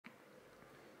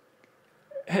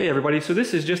Hey everybody, so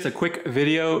this is just a quick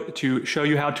video to show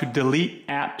you how to delete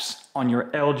apps on your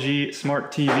LG Smart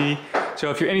TV.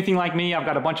 So if you're anything like me, I've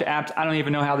got a bunch of apps, I don't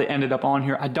even know how they ended up on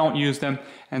here. I don't use them,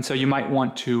 and so you might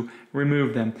want to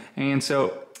remove them. And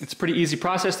so it's a pretty easy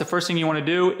process. The first thing you want to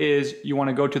do is you want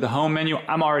to go to the home menu.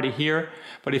 I'm already here,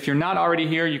 but if you're not already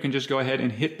here, you can just go ahead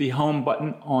and hit the home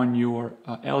button on your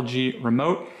LG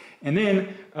remote. And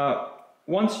then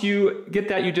once you get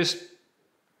that, you just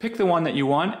pick the one that you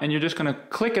want, and you're just going to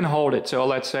click and hold it. So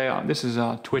let's say this is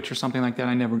Twitch or something like that.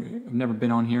 I've never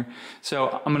been on here.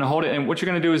 So I'm going to hold it, and what you're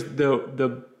going to do is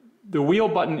the wheel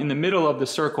button in the middle of the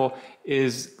circle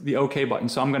is the OK button.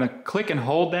 So I'm going to click and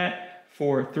hold that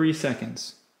for 3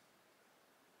 seconds.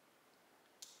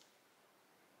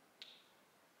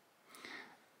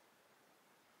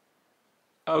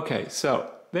 Okay,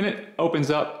 so then it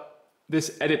opens up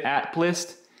this edit app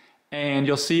list, and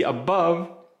you'll see above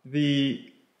the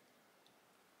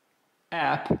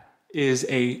app is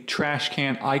a trash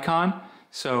can icon.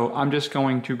 So I'm just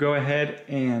going to go ahead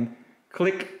and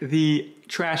click the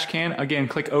trash can. Again,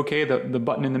 click OK, the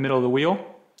button in the middle of the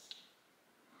wheel.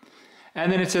 And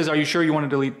then it says, are you sure you want to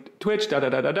delete Twitch?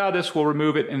 This will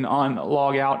remove it and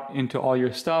log out into all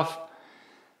your stuff.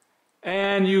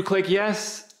 And you click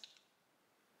yes.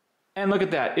 And look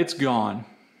at that, it's gone.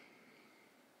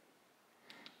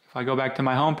 If I go back to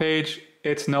my home page,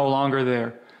 it's no longer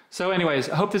there. So anyways,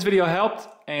 I hope this video helped,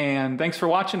 and thanks for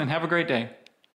watching, and have a great day.